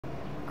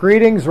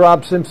Greetings,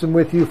 Rob Simpson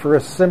with you for a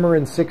Simmer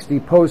in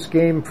 60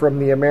 postgame from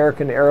the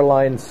American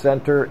Airlines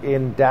Center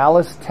in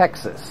Dallas,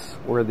 Texas,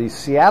 where the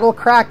Seattle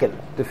Kraken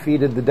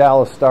defeated the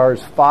Dallas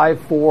Stars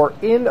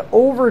 5-4 in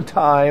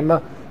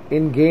overtime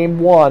in Game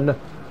 1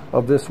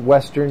 of this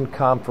Western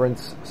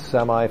Conference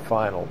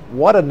semifinal.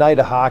 What a night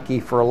of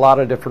hockey for a lot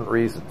of different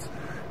reasons.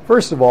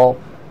 First of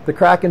all, the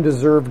Kraken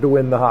deserved to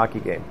win the hockey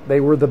game. They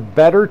were the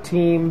better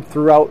team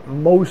throughout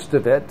most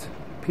of it.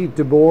 Pete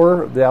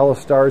DeBoer, the Dallas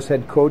Stars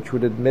head coach,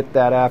 would admit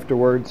that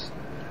afterwards.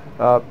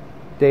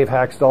 Dave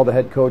Haxtell, the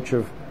head coach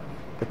of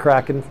the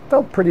Kraken,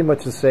 felt pretty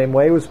much the same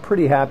way. He was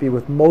pretty happy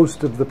with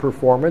most of the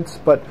performance,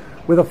 but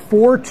with a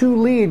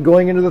 4-2 lead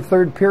going into the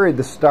third period,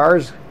 the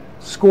Stars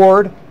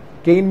scored,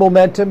 gained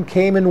momentum,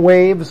 came in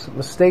waves,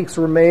 mistakes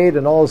were made,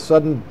 and all of a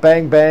sudden,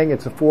 bang, bang,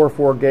 it's a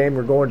 4-4 game.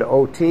 We're going to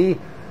OT.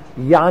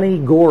 Yanni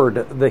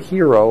Gourde, the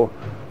hero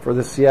for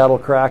the Seattle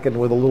Kraken,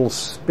 with a little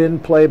spin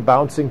play,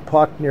 bouncing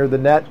puck near the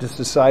net, just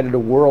decided to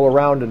whirl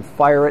around and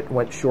fire it,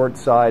 went short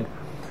side,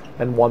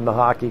 and won the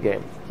hockey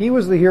game. He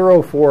was the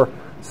hero for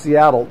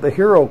Seattle. The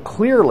hero,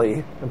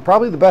 clearly, and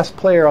probably the best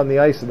player on the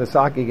ice in this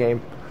hockey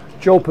game,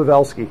 Joe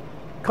Pavelski,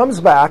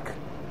 comes back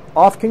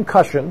off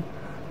concussion,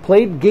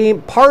 played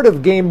part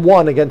of Game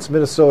 1 against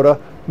Minnesota,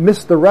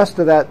 missed the rest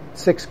of that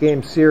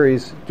 6-game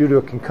series due to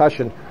a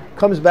concussion,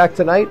 comes back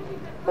tonight,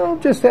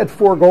 just had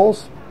 4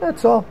 goals.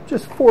 That's all.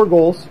 Just 4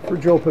 goals for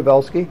Joe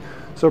Pavelski.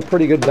 So a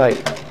pretty good night.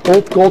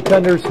 Both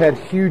goaltenders had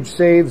huge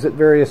saves at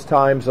various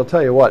times. I'll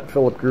tell you what,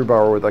 Philip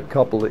Grubauer with a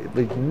couple of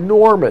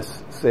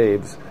enormous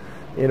saves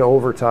in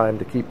overtime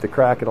to keep the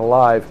Kraken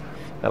alive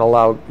and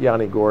allow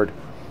Yanni Gourde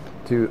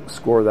to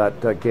score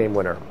that game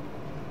winner.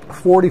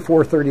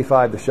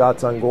 44-35 the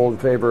shots on goal in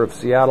favor of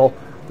Seattle.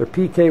 Their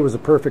PK was a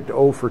perfect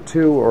 0 for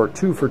 2 or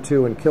 2 for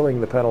 2 in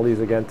killing the penalties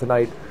again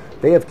tonight.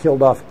 They have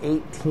killed off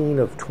 18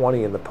 of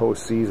 20 in the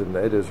postseason.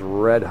 It is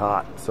red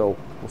hot. So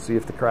we'll see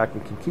if the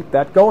Kraken can keep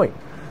that going.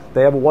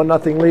 They have a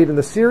 1-0 lead in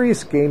the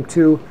series. Game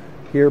 2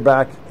 here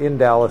back in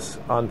Dallas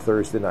on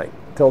Thursday night.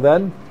 Till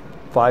then,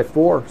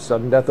 5-4,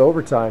 sudden death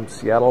overtime.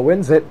 Seattle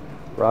wins it.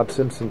 Rob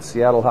Simpson,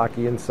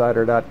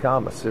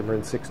 SeattleHockeyInsider.com, a Simmer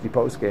in 60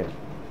 postgame.